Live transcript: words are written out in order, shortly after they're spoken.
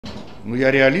Ну,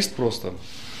 я реалист просто.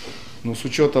 Но с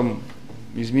учетом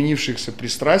изменившихся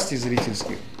пристрастий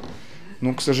зрительских,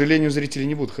 ну, к сожалению, зрители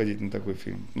не будут ходить на такой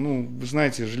фильм. Ну, вы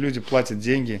знаете же, люди платят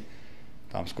деньги,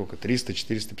 там сколько, 300,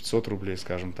 400, 500 рублей,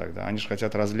 скажем так, да. Они же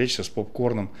хотят развлечься с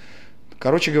попкорном.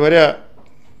 Короче говоря,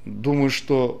 думаю,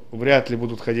 что вряд ли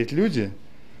будут ходить люди,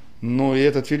 но и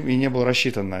этот фильм и не был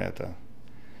рассчитан на это.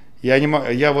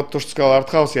 Я вот то, что сказал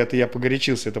артхаус, я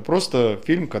погорячился. Это просто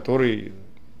фильм, который,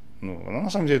 ну, на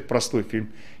самом деле, это простой фильм.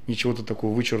 Ничего-то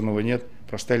такого вычурного нет,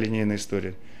 простая линейная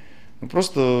история. Ну,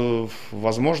 просто,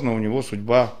 возможно, у него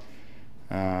судьба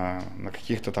на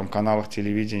каких-то там каналах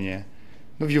телевидения.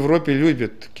 Ну, в Европе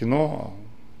любят кино,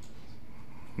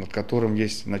 над которым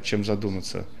есть над чем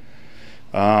задуматься.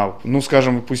 Ну,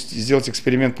 скажем, сделать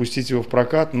эксперимент, пустить его в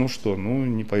прокат, ну что, ну,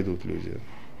 не пойдут люди.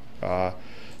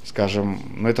 Скажем,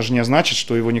 но это же не значит,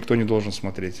 что его никто не должен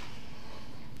смотреть.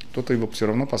 Кто-то его все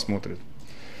равно посмотрит.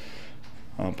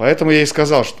 Поэтому я и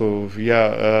сказал, что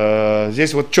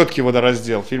здесь вот четкий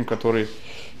водораздел. Фильм, который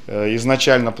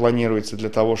изначально планируется для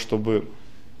того, чтобы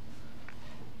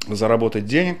заработать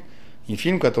денег, и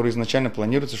фильм, который изначально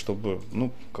планируется, чтобы,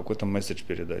 ну, какой-то месседж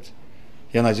передать.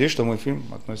 Я надеюсь, что мой фильм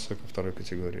относится ко второй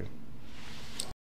категории.